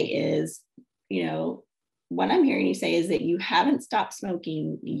say is, what I'm hearing you say is that you haven't stopped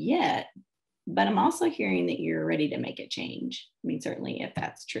smoking yet, but I'm also hearing that you're ready to make a change. I mean, certainly if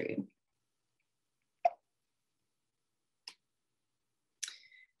that's true.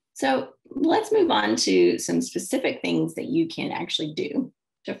 So let's move on to some specific things that you can actually do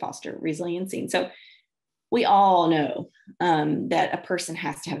to foster resiliency. So we all know that a person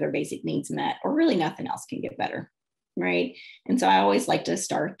has to have their basic needs met, or really nothing else can get better, right? And so I always like to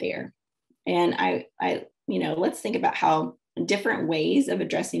start there. And I let's think about how different ways of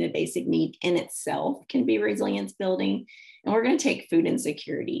addressing a basic need in itself can be resilience building. And we're going to take food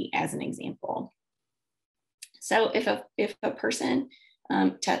insecurity as an example. So if a person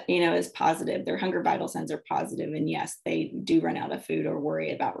is positive, their hunger vital signs are positive, and yes, they do run out of food or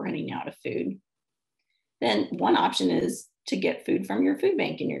worry about running out of food, then one option is to get food from your food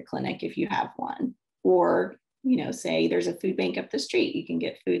bank in your clinic if you have one. Or, say there's a food bank up the street, you can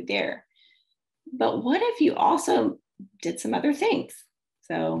get food there. But what if you also did some other things?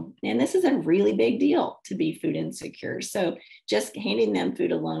 So, and this is a really big deal to be food insecure. So just handing them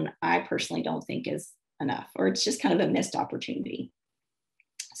food alone, I personally don't think is enough, or it's just kind of a missed opportunity.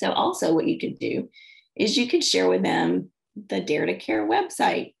 So also what you could do is you could share with them the Dare to Care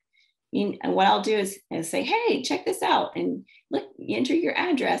website. And what I'll do is say, hey, check this out, and look, enter your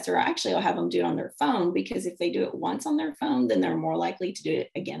address, or actually I'll have them do it on their phone, because if they do it once on their phone, then they're more likely to do it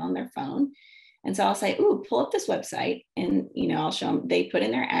again on their phone. And so I'll say, ooh, pull up this website, and I'll show them, they put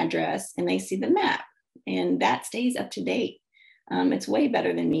in their address and they see the map, and that stays up to date. It's way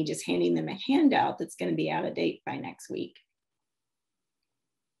better than me just handing them a handout that's going to be out of date by next week.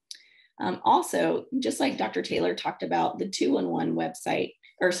 Also, just like Dr. Taylor talked about, the 211 website,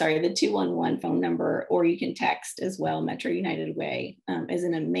 the 211 phone number, or you can text as well, Metro United Way, is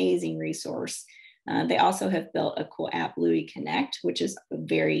an amazing resource. They also have built a cool app, Louis Connect, which is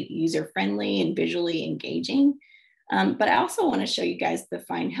very user-friendly and visually engaging. But I also want to show you guys the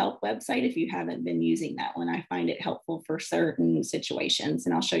Find Help website if you haven't been using that one. I find it helpful for certain situations,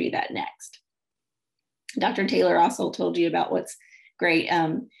 and I'll show you that next. Dr. Taylor also told you about what's great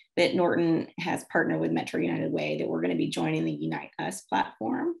that Norton has partnered with Metro United Way, that we're going to be joining the Unite Us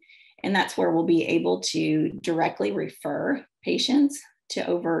platform. And that's where we'll be able to directly refer patients to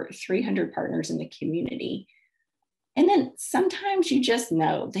over 300 partners in the community. And then sometimes you just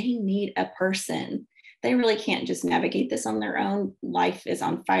know they need a person. They really can't just navigate this on their own. Life is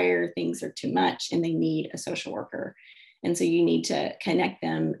on fire, things are too much, and they need a social worker. And so you need to connect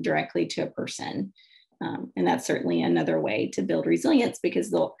them directly to a person. And that's certainly another way to build resilience, because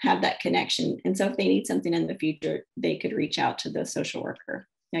they'll have that connection. And so if they need something in the future, they could reach out to the social worker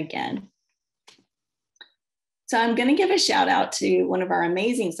again. So I'm going to give a shout out to one of our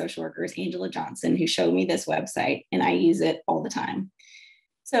amazing social workers, Angela Johnson, who showed me this website, and I use it all the time.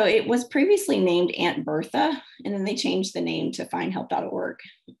 So it was previously named Aunt Bertha, and then they changed the name to findhelp.org.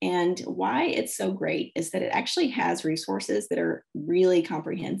 And why it's so great is that it actually has resources that are really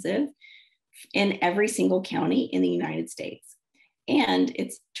comprehensive in every single county in the United States. And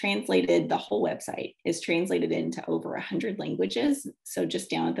it's translated, the whole website is translated into over 100 languages. So just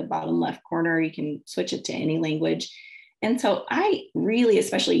down at the bottom left corner, you can switch it to any language. And so I really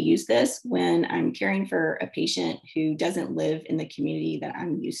especially use this when I'm caring for a patient who doesn't live in the community that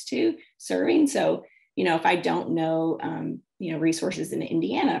I'm used to serving. So, if I don't know, resources in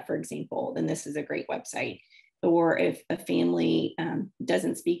Indiana, for example, then this is a great website. Or if a family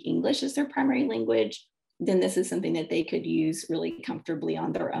doesn't speak English as their primary language, then this is something that they could use really comfortably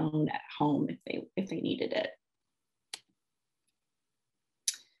on their own at home if they needed it.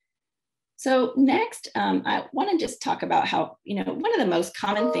 So next, I want to just talk about how, one of the most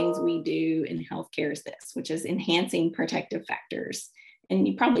common things we do in healthcare is this, which is enhancing protective factors. And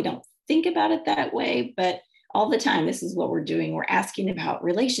you probably don't think about it that way, but all the time, this is what we're doing. We're asking about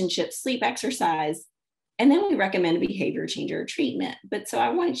relationships, sleep, exercise, and then we recommend a behavior change or treatment. But so I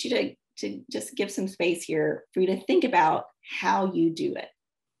want you to just give some space here for you to think about how you do it.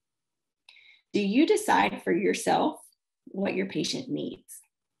 Do you decide for yourself what your patient needs?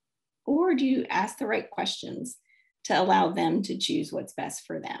 Or do you ask the right questions to allow them to choose what's best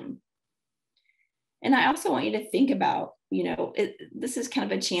for them? And I also want you to think about, this is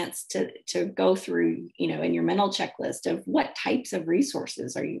kind of a chance to go through, in your mental checklist of what types of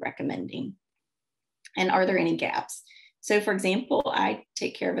resources are you recommending? And are there any gaps? So for example, I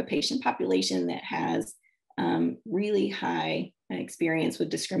take care of a patient population that has really high experience with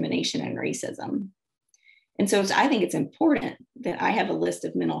discrimination and racism. And so I think it's important that I have a list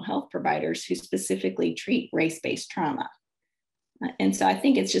of mental health providers who specifically treat race-based trauma. And so I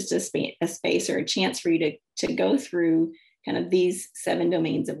think it's just a space or a chance for you to go through kind of these 7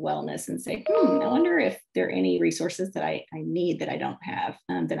 domains of wellness and say, I wonder if there are any resources that I need that I don't have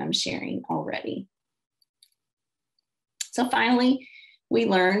that I'm sharing already. So finally, we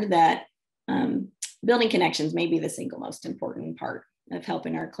learned that building connections may be the single most important part of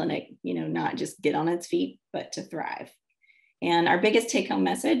helping our clinic, not just get on its feet, but to thrive. And our biggest take-home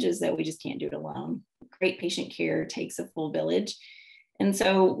message is that we just can't do it alone. Great patient care takes a full village. And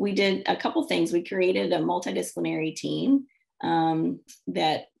so we did a couple things. We created a multidisciplinary team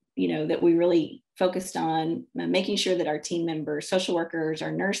that we really focused on making sure that our team members, social workers,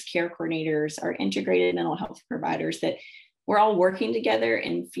 our nurse care coordinators, our integrated mental health providers, that we're all working together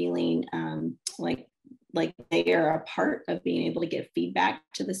and feeling like they are a part of being able to give feedback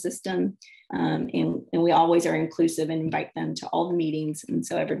to the system. And we always are inclusive and invite them to all the meetings. And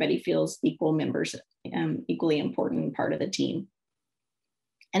so everybody feels equal members, equally important part of the team.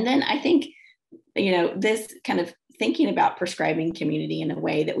 And then I think, this kind of thinking about prescribing community in a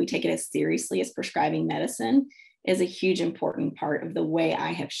way that we take it as seriously as prescribing medicine is a huge important part of the way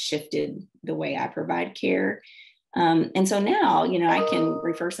I have shifted the way I provide care. And so now, I can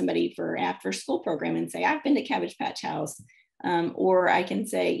refer somebody for an after school program and say, I've been to Cabbage Patch House. Or I can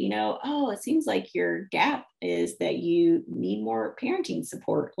say, it seems like your gap is that you need more parenting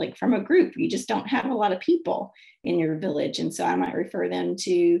support, like from a group. You just don't have a lot of people in your village. And so I might refer them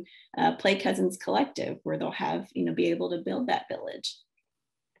to Play Cousins Collective, where they'll have, be able to build that village.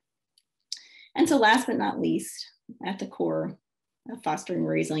 And so last but not least, at the core of fostering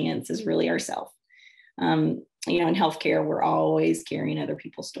resilience is really ourself. In healthcare, we're always carrying other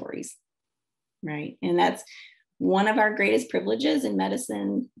people's stories, right? And that's one of our greatest privileges in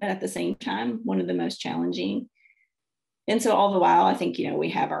medicine, but at the same time, one of the most challenging. And so all the while, I think, we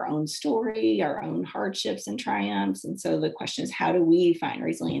have our own story, our own hardships and triumphs. And so the question is, how do we find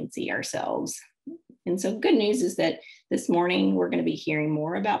resiliency ourselves? And so good news is that this morning, we're going to be hearing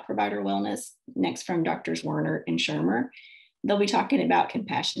more about provider wellness, next from Drs. Werner and Shermer. They'll be talking about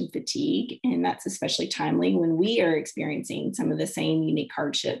compassion fatigue, and that's especially timely when we are experiencing some of the same unique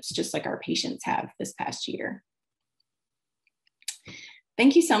hardships, just like our patients have this past year.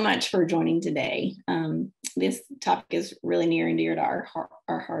 Thank you so much for joining today. This topic is really near and dear to our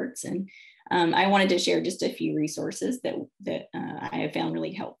hearts. And I wanted to share just a few resources that I have found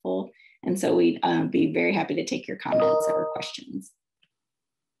really helpful. And so we'd be very happy to take your comments or questions.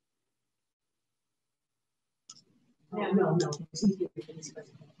 No.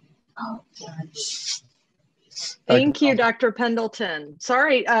 Thank you, Dr. Pendleton.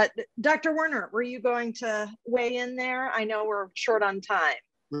 Sorry, Dr. Werner, were you going to weigh in there? I know we're short on time.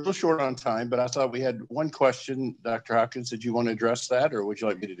 We're a little short on time, but I thought we had one question. Dr. Hopkins, did you want to address that, or would you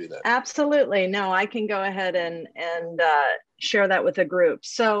like me to do that? Absolutely. No, I can go ahead and share that with the group.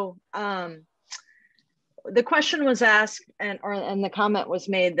 So the question was asked and the comment was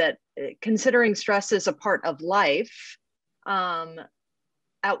made that considering stress is a part of life,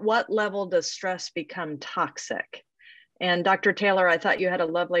 at what level does stress become toxic? And Dr. Taylor, I thought you had a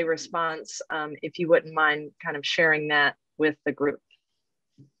lovely response. If you wouldn't mind kind of sharing that with the group.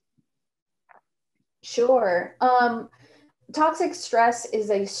 Sure. Toxic stress is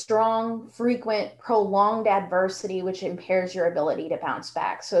a strong, frequent, prolonged adversity which impairs your ability to bounce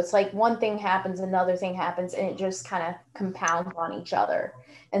back. So it's like one thing happens, another thing happens, and it just kind of compounds on each other.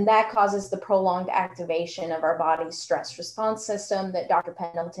 And that causes the prolonged activation of our body's stress response system that Dr.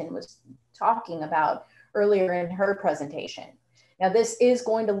 Pendleton was talking about earlier in her presentation. Now, this is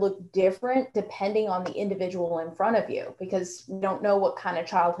going to look different depending on the individual in front of you, because we don't know what kind of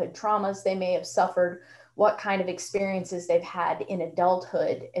childhood traumas they may have suffered, what kind of experiences they've had in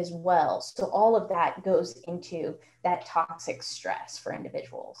adulthood as well. So all of that goes into that toxic stress for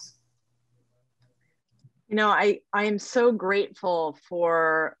individuals. You know, I am so grateful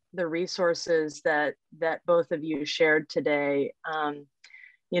for the resources that both of you shared today.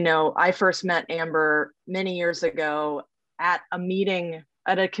 You know, I first met Amber many years ago at a meeting,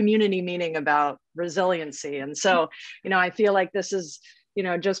 at a community meeting about resiliency. And so, you know, I feel like this is, you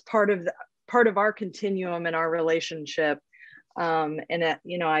know, just part of our continuum in our relationship. And that,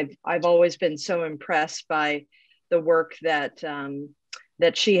 you know, I've always been so impressed by the work that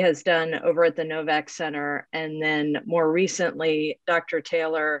she has done over at the Novak Center. And then more recently, Dr.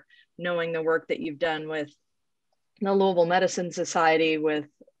 Taylor, knowing the work that you've done with the Louisville Medicine Society, with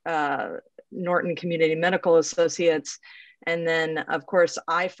Norton Community Medical Associates. And then, of course,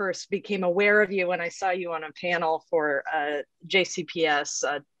 I first became aware of you when I saw you on a panel for JCPS,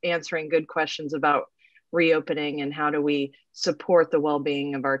 answering good questions about reopening and how do we support the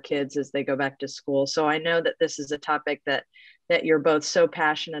well-being of our kids as they go back to school. So I know that this is a topic that you're both so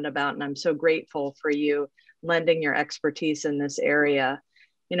passionate about, and I'm so grateful for you lending your expertise in this area.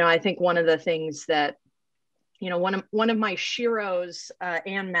 You know, I think one of the things that, you know, one of my sheroes,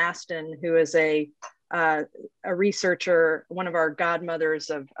 Ann Maston, who is a researcher, one of our godmothers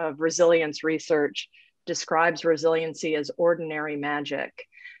of resilience research, describes resiliency as ordinary magic.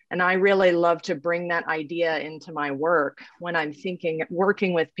 And I really love to bring that idea into my work when I'm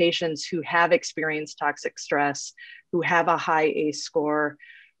working with patients who have experienced toxic stress, who have a high ACE score,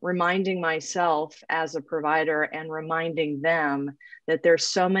 reminding myself as a provider and reminding them that there's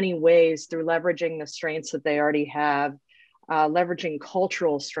so many ways through leveraging the strengths that they already have, leveraging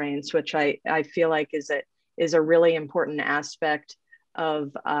cultural strengths, which I feel like is a really important aspect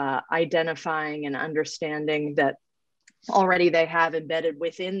of identifying and understanding that already they have embedded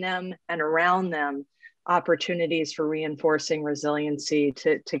within them and around them opportunities for reinforcing resiliency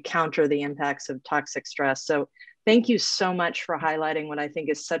to counter the impacts of toxic stress. So thank you so much for highlighting what I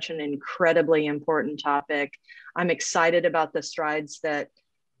think is such an incredibly important topic. I'm excited about the strides that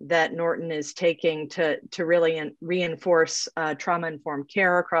Norton is taking to really reinforce trauma-informed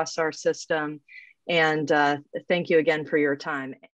care across our system. And thank you again for your time.